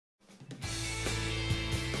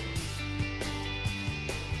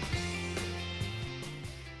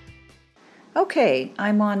Okay,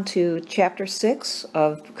 I'm on to chapter 6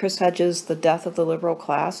 of Chris Hedges' The Death of the Liberal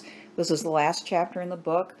Class. This is the last chapter in the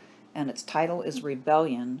book, and its title is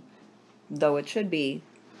Rebellion, though it should be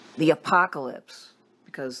The Apocalypse,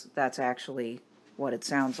 because that's actually what it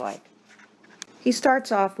sounds like. He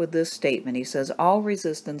starts off with this statement. He says, "All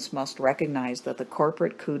resistance must recognize that the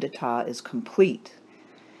corporate coup d'etat is complete.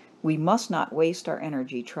 We must not waste our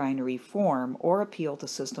energy trying to reform or appeal to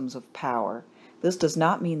systems of power. This does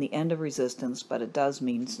not mean the end of resistance, but it does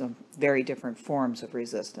mean some very different forms of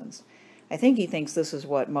resistance." I think he thinks this is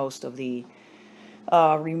what most of the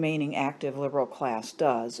remaining active liberal class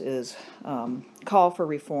does, is call for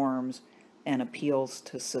reforms and appeal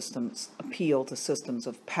to systems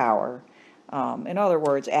of power. In other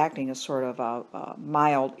words, acting as sort of a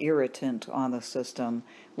mild irritant on the system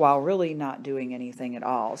while really not doing anything at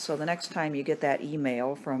all. So the next time you get that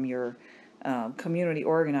email from your community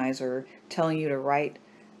organizer telling you to write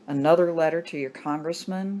another letter to your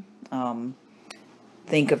congressman,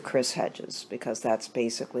 think of Chris Hedges, because that's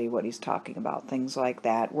basically what he's talking about. Things like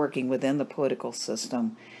that, working within the political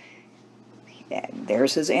system.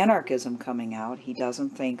 There's his anarchism coming out. He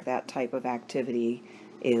doesn't think that type of activity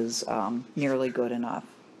is nearly good enough.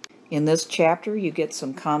 In this chapter, you get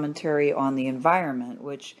some commentary on the environment,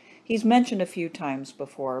 which he's mentioned a few times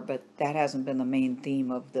before, but that hasn't been the main theme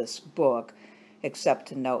of this book, except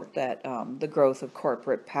to note that the growth of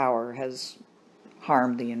corporate power has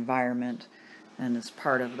harmed the environment and is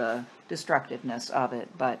part of the destructiveness of it.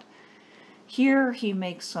 But here he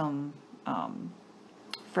makes some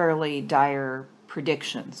fairly dire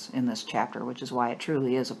predictions in this chapter, which is why it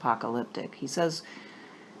truly is apocalyptic. He says,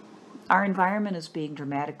 "Our environment is being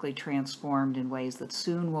dramatically transformed in ways that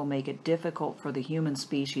soon will make it difficult for the human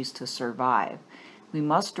species to survive. We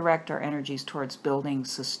must direct our energies towards building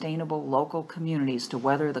sustainable local communities to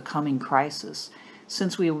weather the coming crisis,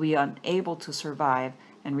 since we will be unable to survive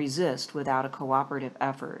and resist without a cooperative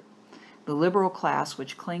effort. The liberal class,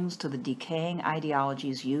 which clings to the decaying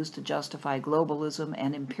ideologies used to justify globalism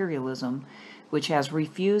and imperialism, which has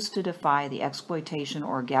refused to defy the exploitation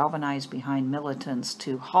or galvanize behind militants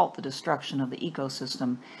to halt the destruction of the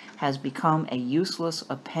ecosystem, has become a useless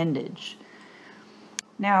appendage."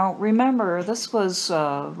 Now, remember, this was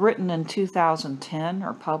written in 2010,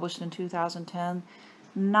 or published in 2010,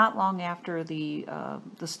 not long after the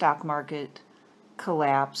stock market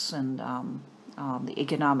collapse and the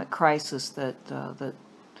economic crisis that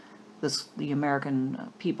the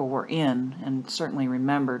American people were in, and certainly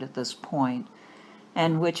remembered at this point,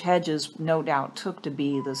 and which Hedges no doubt took to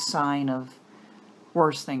be the sign of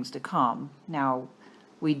worse things to come. Now,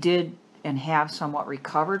 we did and have somewhat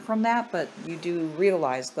recovered from that, but you do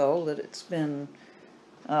realize, though, that it's been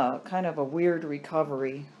kind of a weird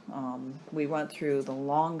recovery. We went through the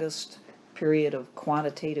longest period of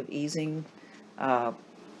quantitative easing,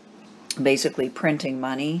 basically printing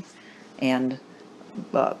money, and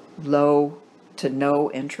low to no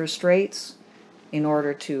interest rates in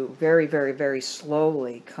order to very, very, very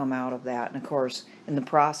slowly come out of that. And of course, in the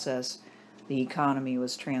process, the economy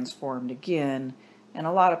was transformed again, and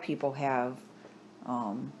a lot of people have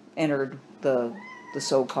entered the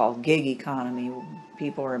so-called gig economy.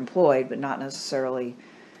 People are employed, but not necessarily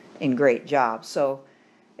in great jobs. So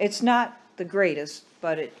it's not the greatest,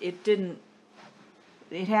 but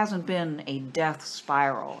it hasn't been a death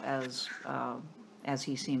spiral as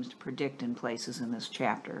he seems to predict in places in this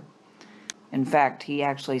chapter. In fact, he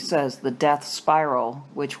actually says the death spiral,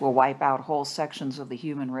 which will wipe out whole sections of the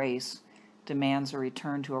human race, demands a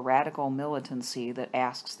return to a radical militancy that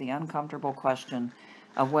asks the uncomfortable question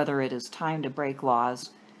of whether it is time to break laws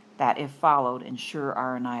that, if followed, ensure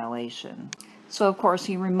our annihilation. So, of course,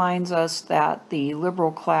 he reminds us that the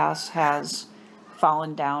liberal class has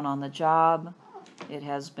fallen down on the job. It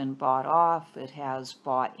has been bought off. It has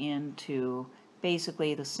bought into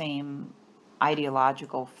basically the same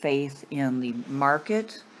ideological faith in the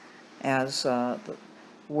market as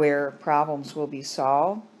where problems will be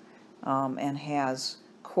solved, and has,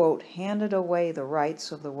 quote, handed away the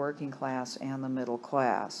rights of the working class and the middle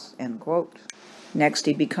class, end quote. Next,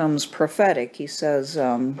 he becomes prophetic. He says,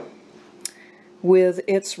 with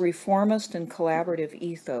its reformist and collaborative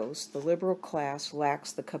ethos, the liberal class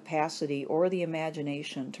lacks the capacity or the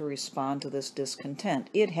imagination to respond to this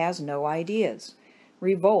discontent. It has no ideas.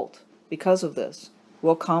 Revolt, because of this,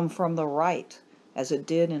 will come from the right, as it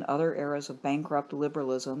did in other eras of bankrupt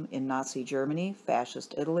liberalism in Nazi Germany,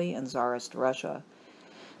 Fascist Italy, and Tsarist Russia.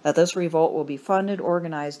 That this revolt will be funded,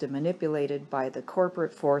 organized, and manipulated by the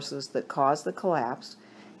corporate forces that caused the collapse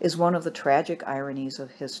is one of the tragic ironies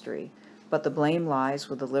of history. But the blame lies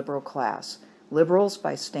with the liberal class. Liberals,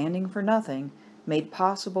 by standing for nothing, made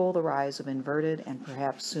possible the rise of inverted and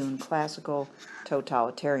perhaps soon classical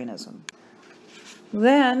totalitarianism.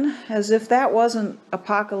 Then, as if that wasn't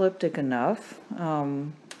apocalyptic enough,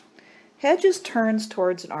 Hedges turns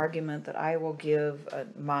towards an argument that I will give a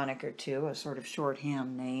moniker to, a sort of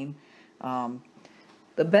shorthand name,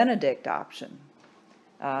 the Benedict option.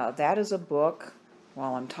 That is a book,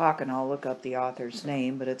 while I'm talking I'll look up the author's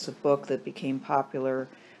name, but it's a book that became popular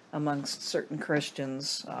amongst certain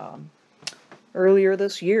Christians earlier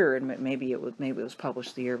this year, and maybe it was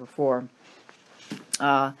published the year before.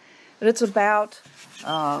 But it's about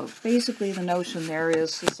basically the notion there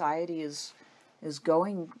is society is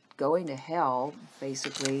going to hell.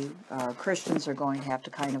 Basically, Christians are going to have to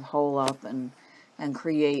kind of hole up and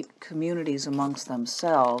create communities amongst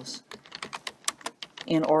themselves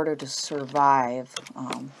in order to survive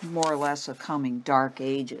more or less a coming dark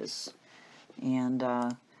ages, and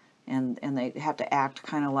they have to act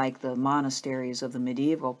kind of like the monasteries of the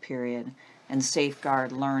medieval period and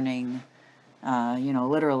safeguard learning,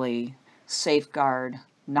 literally safeguard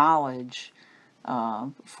knowledge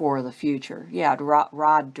for the future. Yeah,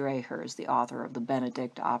 Rod Dreher is the author of The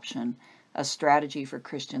Benedict Option, A Strategy for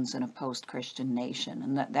Christians in a Post-Christian Nation.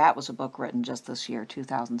 And that was a book written just this year,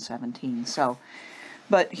 2017. So,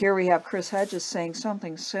 but here we have Chris Hedges saying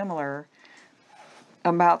something similar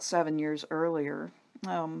about 7 years earlier.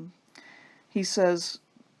 He says,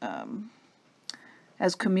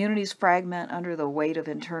 as communities fragment under the weight of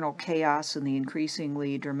internal chaos and the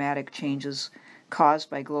increasingly dramatic changes caused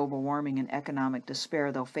by global warming and economic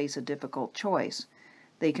despair, they'll face a difficult choice.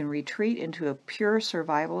 They can retreat into a pure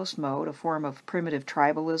survivalist mode, a form of primitive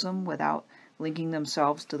tribalism without linking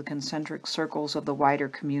themselves to the concentric circles of the wider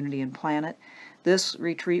community and planet. This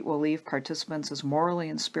retreat will leave participants as morally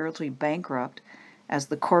and spiritually bankrupt as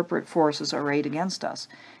the corporate forces arrayed against us.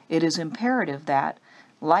 It is imperative that,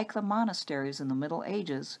 like the monasteries in the Middle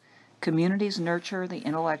Ages, communities nurture the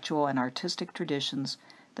intellectual and artistic traditions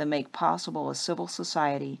that make possible a civil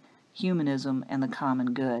society, humanism, and the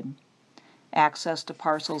common good. Access to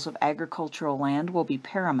parcels of agricultural land will be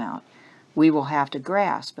paramount. We will have to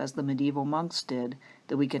grasp, as the medieval monks did,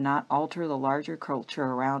 that we cannot alter the larger culture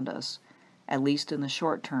around us, at least in the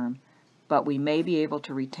short term, but we may be able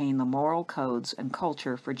to retain the moral codes and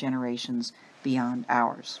culture for generations beyond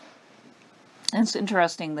ours. And it's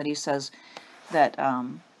interesting that he says that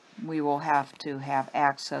we will have to have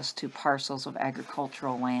access to parcels of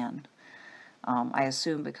agricultural land. I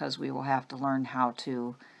assume because we will have to learn how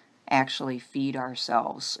to actually feed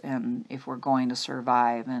ourselves, and if we're going to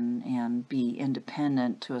survive and be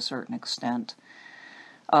independent to a certain extent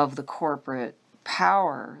of the corporate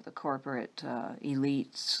power, the corporate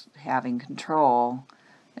elites having control,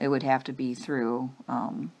 it would have to be through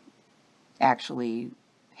actually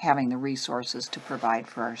having the resources to provide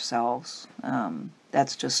for ourselves.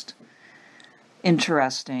 That's just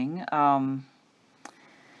interesting.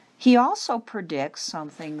 He also predicts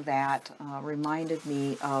something that reminded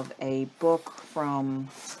me of a book from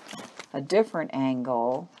a different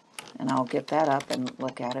angle, and I'll get that up and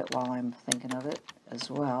look at it while I'm thinking of it as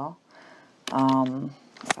well,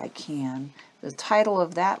 if I can. The title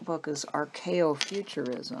of that book is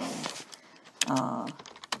Archaeofuturism,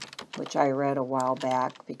 which I read a while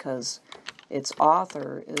back because its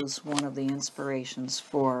author is one of the inspirations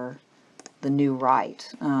for the New Right,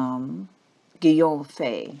 Guillaume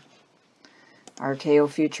Fay.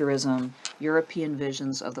 Archaeofuturism, European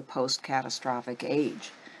Visions of the Post-Catastrophic Age.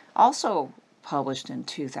 Also published in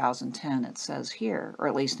 2010, it says here, or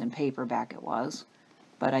at least in paperback it was,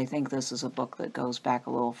 but I think this is a book that goes back a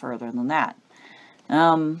little further than that.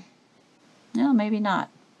 No, maybe not.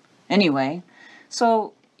 Anyway,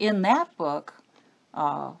 so in that book,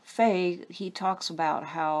 Fay, he talks about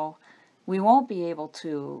how we won't be able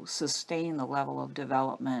to sustain the level of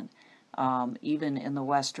development even in the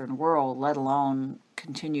Western world, let alone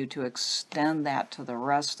continue to extend that to the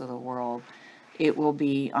rest of the world. It will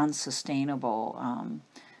be unsustainable,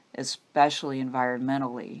 especially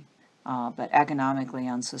environmentally, but economically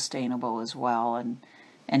unsustainable as well.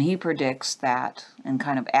 And he predicts that and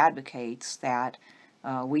kind of advocates that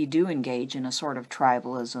we do engage in a sort of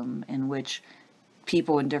tribalism in which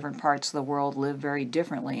people in different parts of the world live very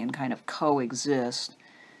differently and kind of coexist,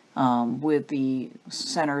 with the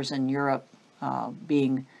centers in Europe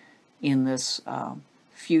being in this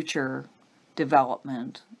future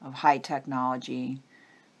development of high technology,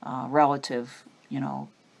 relative,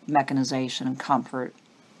 mechanization and comfort.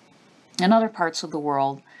 In other parts of the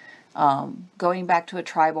world, going back to a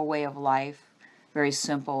tribal way of life, very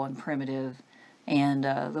simple and primitive. And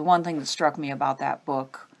the one thing that struck me about that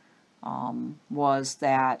book was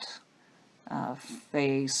that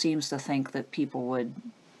Faye seems to think that people would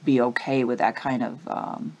be okay with that kind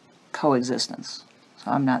of coexistence.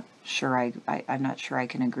 So I'm not sure I'm not sure I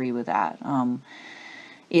can agree with that.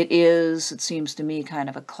 It seems to me, kind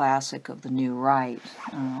of a classic of the new right.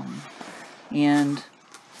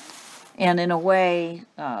 And in a way,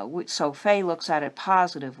 so Faye looks at it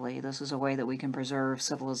positively. This is a way that we can preserve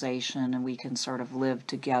civilization and we can sort of live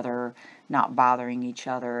together, not bothering each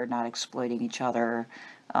other, not exploiting each other,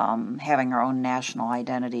 having our own national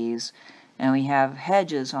identities. And we have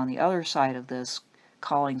Hedges on the other side of this,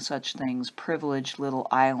 calling such things privileged little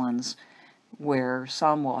islands where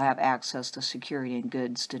some will have access to security and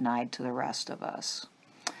goods denied to the rest of us.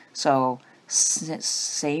 So,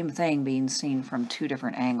 same thing being seen from two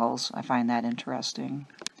different angles. I find that interesting.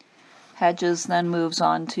 Hedges then moves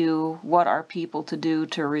on to what are people to do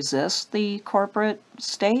to resist the corporate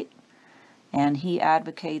state? And he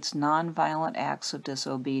advocates nonviolent acts of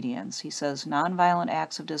disobedience. He says nonviolent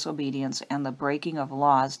acts of disobedience and the breaking of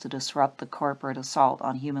laws to disrupt the corporate assault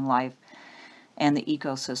on human life and the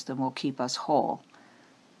ecosystem will keep us whole.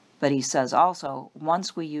 But he says also,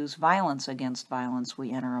 once we use violence against violence,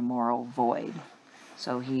 we enter a moral void.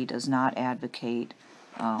 So he does not advocate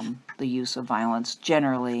the use of violence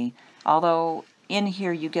generally, although in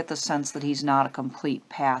here you get the sense that he's not a complete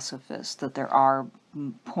pacifist, that there are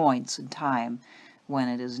points in time when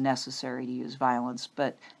it is necessary to use violence,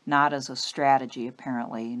 but not as a strategy,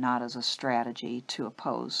 apparently, not as a strategy to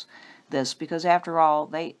oppose this, because after all,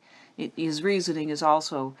 his reasoning is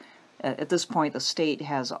also, at this point, the state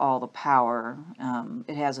has all the power.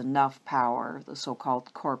 It has enough power, the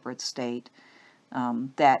so-called corporate state,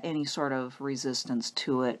 that any sort of resistance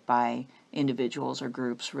to it by individuals or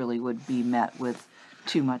groups really would be met with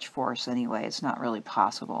too much force anyway. It's not really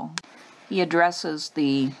possible. He addresses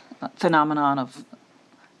the phenomenon of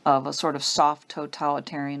a sort of soft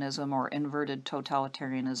totalitarianism or inverted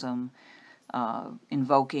totalitarianism,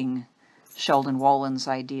 invoking Sheldon Wollin's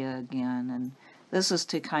idea again, and this is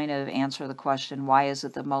to kind of answer the question, why is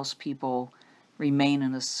it that most people remain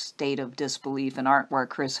in a state of disbelief and aren't where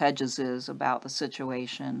Chris Hedges is about the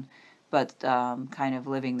situation, but kind of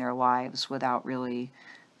living their lives without really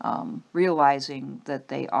realizing that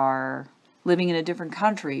they are living in a different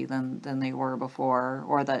country than they were before,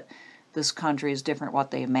 or that this country is different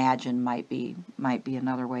what they imagine might be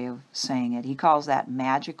another way of saying it. He calls that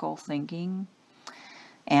magical thinking,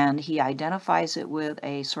 and he identifies it with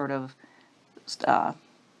a sort of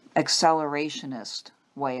accelerationist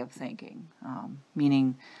way of thinking,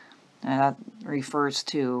 meaning that refers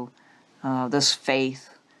to this faith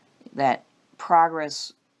that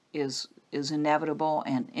progress is inevitable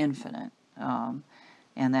and infinite,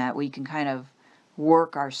 and that we can kind of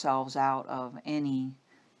work ourselves out of any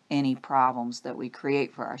problems that we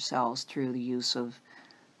create for ourselves through the use of,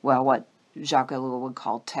 well, what Jacques Ellul would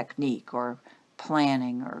call technique or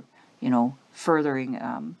planning or,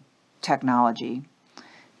 furthering technology.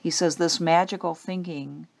 He says this magical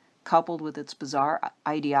thinking, coupled with its bizarre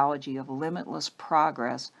ideology of limitless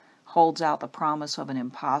progress, holds out the promise of an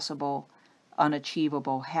impossible,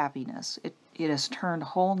 unachievable happiness. It has turned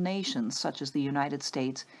whole nations, such as the United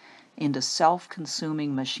States, into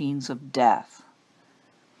self-consuming machines of death.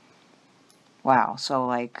 Wow, so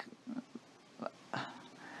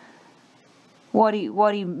what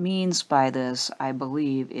he means by this, I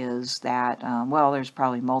believe, is that, there's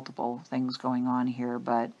probably multiple things going on here,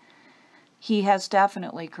 but he has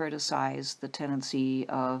definitely criticized the tendency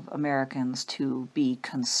of Americans to be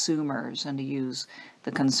consumers and to use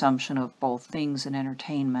the consumption of both things and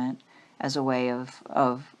entertainment as a way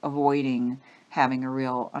of avoiding having a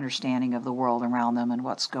real understanding of the world around them and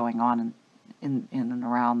what's going on in and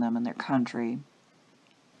around them in their country.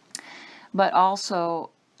 But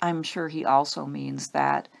also, I'm sure he also means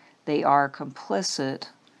that they are complicit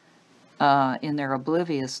in their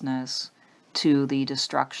obliviousness to the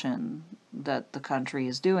destruction that the country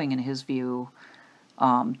is doing, in his view,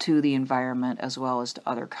 to the environment as well as to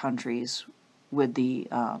other countries with the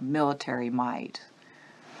military might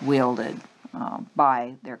wielded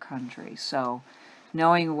by their country. So,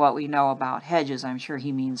 knowing what we know about Hedges, I'm sure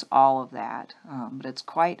he means all of that. But it's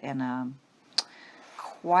quite an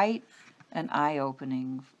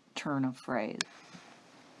eye-opening turn of phrase.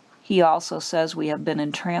 He also says we have been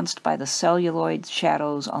entranced by the celluloid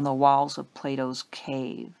shadows on the walls of Plato's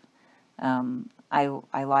cave.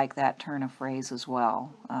 I like that turn of phrase as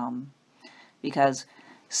well, because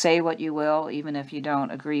say what you will, even if you don't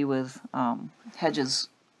agree with Hedges'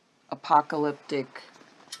 apocalyptic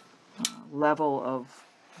level of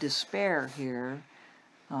despair here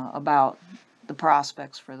about the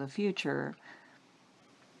prospects for the future,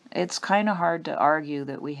 it's kind of hard to argue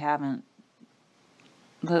that we haven't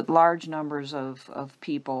large numbers of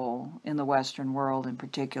people in the Western world in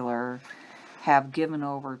particular have given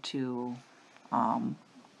over to, I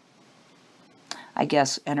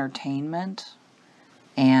guess, entertainment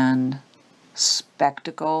and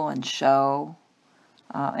spectacle and show.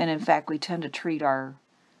 And in fact, we tend to treat our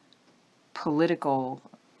political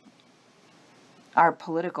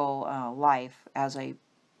life as a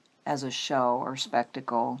show or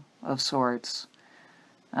spectacle of sorts.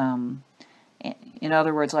 In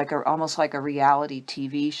other words, almost like a reality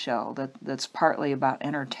TV show that's partly about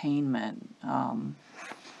entertainment.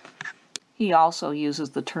 He also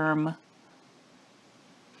uses the term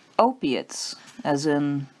opiates, as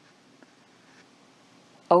in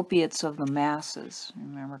opiates of the masses.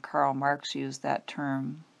 Remember, Karl Marx used that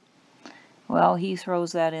term. Well, he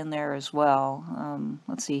throws that in there as well.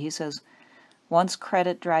 Let's see, he says, once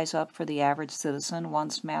credit dries up for the average citizen,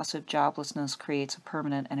 once massive joblessness creates a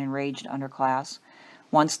permanent and enraged underclass,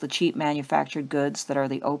 once the cheap manufactured goods that are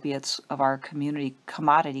the opiates of our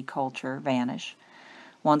commodity culture vanish,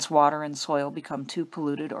 once water and soil become too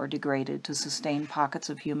polluted or degraded to sustain pockets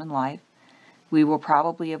of human life, we will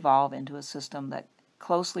probably evolve into a system that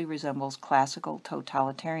closely resembles classical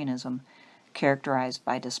totalitarianism characterized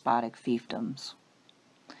by despotic fiefdoms.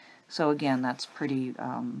 So again, that's pretty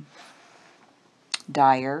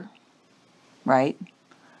dire, right?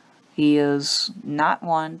 He is not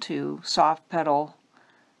one to soft pedal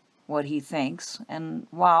what he thinks, and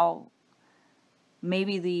while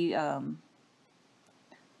maybe the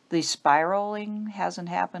spiraling hasn't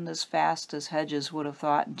happened as fast as Hedges would have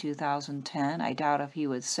thought in 2010, I doubt if he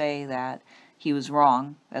would say that he was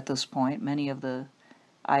wrong at this point. Many of the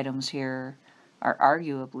items here are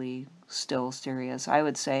arguably still serious. I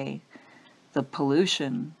would say the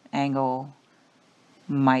pollution angle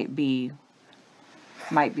might be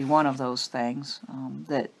one of those things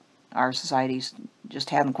that our societies just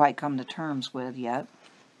haven't quite come to terms with yet.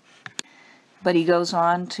 But he goes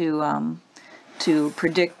on to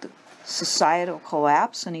predict societal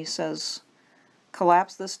collapse, and he says,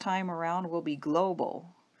 collapse this time around will be global.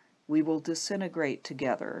 We will disintegrate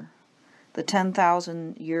together. The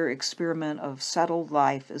 10,000-year experiment of settled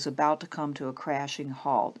life is about to come to a crashing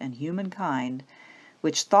halt, and humankind,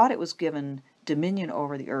 which thought it was given dominion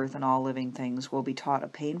over the earth and all living things, will be taught a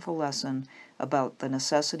painful lesson about the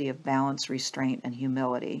necessity of balance, restraint, and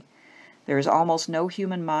humility. There is almost no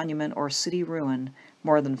human monument or city ruin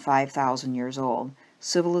more than 5,000 years old.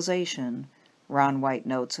 Civilization, Ron White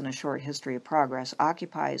notes in A Short History of Progress,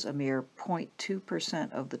 occupies a mere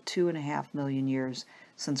 0.2% of the 2.5 million years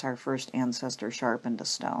since our first ancestor sharpened a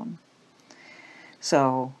stone.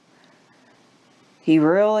 So he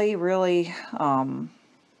really, really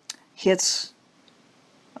hits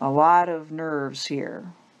a lot of nerves here.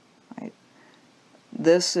 Right?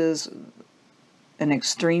 This is an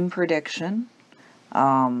extreme prediction.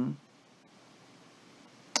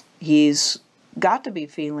 He's got to be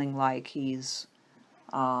feeling like he's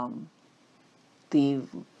the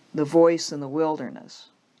voice in the wilderness,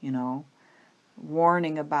 you know,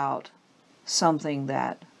 warning about something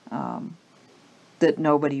that that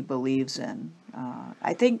nobody believes in.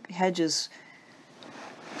 I think Hedges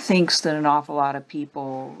thinks that an awful lot of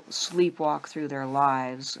people sleepwalk through their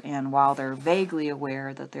lives, and while they're vaguely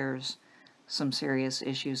aware that there's some serious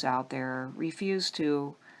issues out there, refuse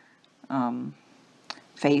to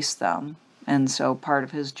face them. And so part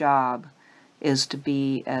of his job is to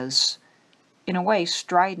be as, in a way,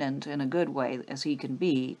 strident in a good way as he can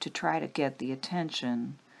be, to try to get the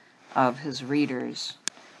attention of his readers.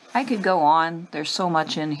 I could go on, there's so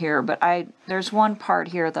much in here, but there's one part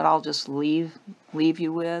here that I'll just leave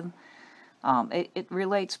you with. It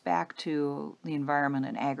relates back to the environment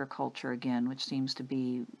and agriculture again, which seems to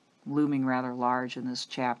be looming rather large in this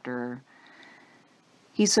chapter.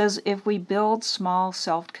 He says, if we build small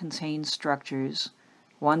self-contained structures,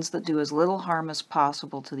 ones that do as little harm as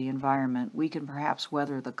possible to the environment, we can perhaps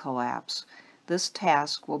weather the collapse. This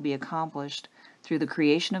task will be accomplished through the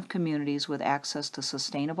creation of communities with access to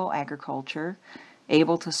sustainable agriculture,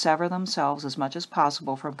 able to sever themselves as much as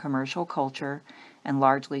possible from commercial culture, and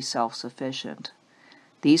largely self-sufficient.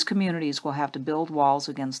 These communities will have to build walls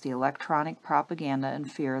against the electronic propaganda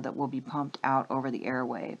and fear that will be pumped out over the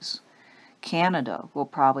airwaves. Canada will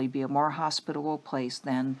probably be a more hospitable place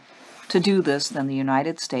to do this than the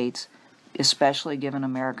United States, especially given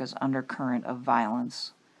America's undercurrent of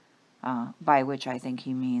violence, by which I think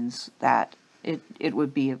he means that it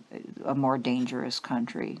would be a more dangerous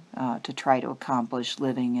country to try to accomplish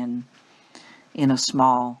living in a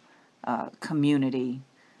small community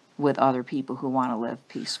with other people who want to live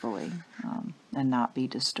peacefully and not be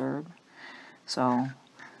disturbed. So,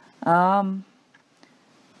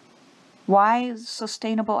 Why is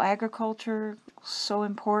sustainable agriculture so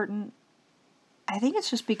important? I think it's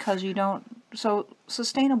just because so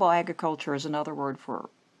sustainable agriculture is another word for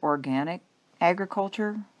organic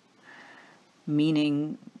agriculture,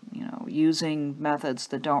 meaning, using methods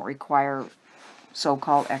that don't require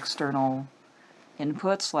so-called external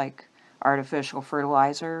inputs like artificial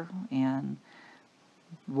fertilizer and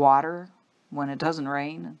water when it doesn't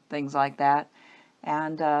rain, things like that.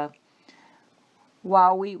 And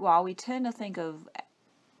while we tend to think of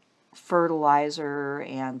fertilizer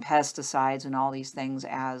and pesticides and all these things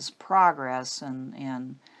as progress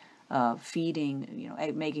and feeding,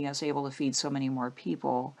 making us able to feed so many more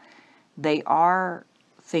people, they are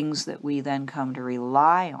things that we then come to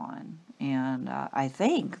rely on. And I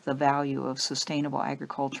think the value of sustainable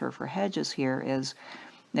agriculture for Hedges here is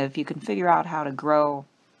that if you can figure out how to grow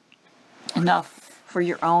enough for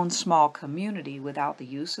your own small community without the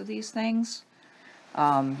use of these things,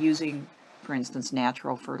 using, for instance,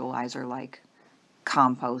 natural fertilizer like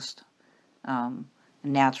compost,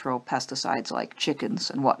 natural pesticides like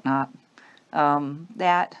chickens and whatnot,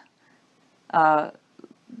 that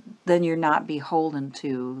then you're not beholden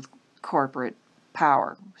to corporate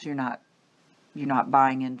power. You're not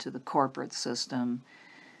buying into the corporate system.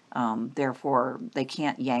 Therefore, they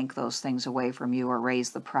can't yank those things away from you or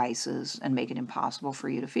raise the prices and make it impossible for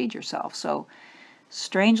you to feed yourself. So,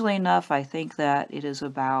 strangely enough, I think that it is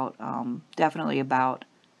about, definitely about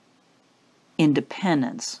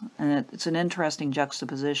independence. And it's an interesting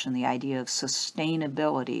juxtaposition, the idea of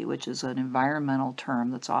sustainability, which is an environmental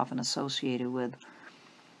term that's often associated with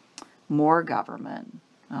more government.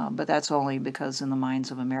 But that's only because in the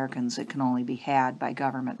minds of Americans it can only be had by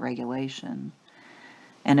government regulation.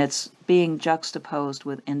 And it's being juxtaposed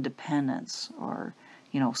with independence or,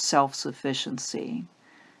 self-sufficiency.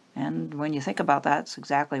 And when you think about that, it's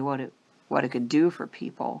exactly what it could do for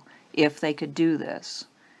people if they could do this.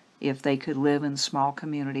 If they could live in small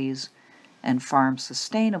communities and farm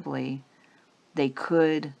sustainably, they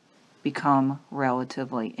could become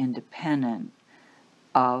relatively independent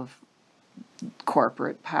of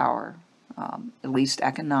corporate power, at least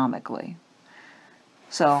economically.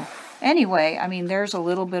 So anyway, I mean, there's a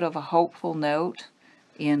little bit of a hopeful note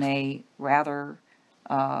in a rather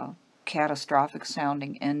catastrophic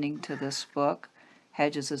sounding ending to this book.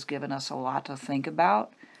 Hedges has given us a lot to think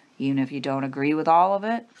about, even if you don't agree with all of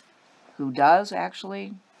it. Who does,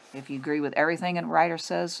 actually? If you agree with everything a writer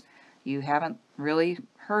says, you haven't really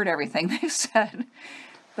heard everything they've said.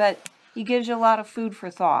 But he gives you a lot of food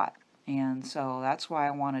for thought, and so that's why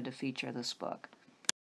I wanted to feature this book.